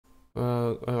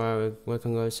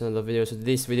Welcome guys to another video. So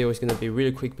this video is gonna be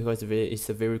really quick because it's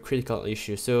a very critical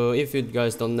issue. So if you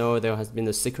guys don't know, there has been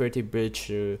a security breach,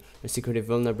 a security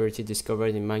vulnerability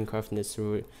discovered in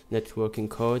Minecraft networking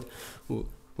code,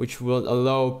 which will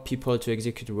allow people to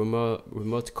execute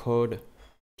remote code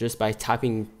just by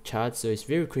tapping chat. So it's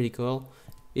very critical.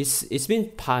 It's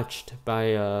been patched by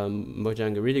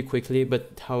Mojang really quickly,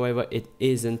 but however it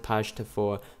isn't patched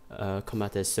for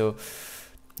combatters. So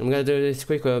I'm gonna do this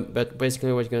quick, but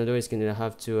basically what you're gonna do is gonna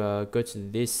have to go to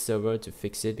this server to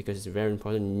fix it, because it's very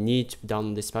important. You need to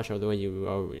download this patch, otherwise you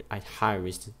are at high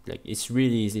risk. Like, it's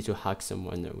really easy to hack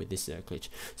someone with this glitch.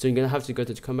 So you're gonna have to go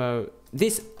to the combat.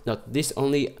 This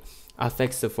only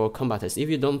affects for combatants. If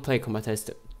you don't play combatants,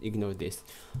 ignore this.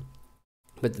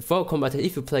 But for combatants,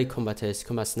 if you play combat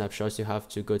snapshots, you have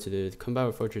to go to the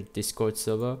Combat Fortress Discord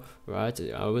server, right?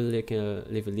 I will leave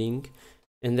a link.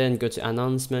 And then go to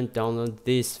announcement, download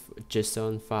this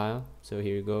JSON file. So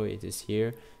here you go, it is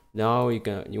here. Now what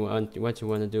you want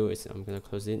to do is, I'm gonna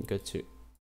close it, go to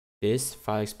this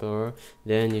file explorer,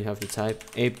 then you have to type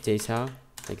ape data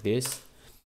like this,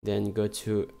 then go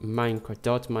to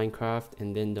minecraft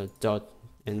and then the dot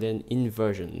and then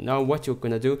inversion. Now what you're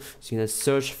gonna do is you're gonna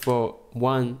search for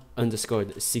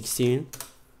 1_16.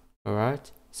 all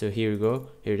right, so here you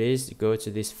go, here it is. You go to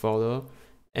this folder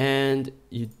and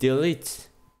you delete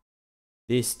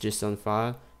this JSON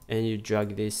file and you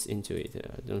drag this into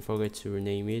it. Don't forget to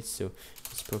rename it so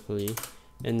it's properly.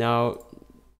 And now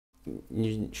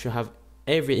you should have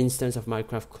every instance of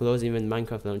Minecraft closed, even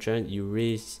Minecraft launcher. You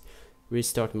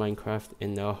restart Minecraft,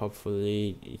 and now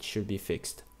hopefully it should be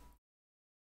fixed.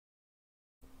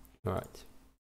 All right.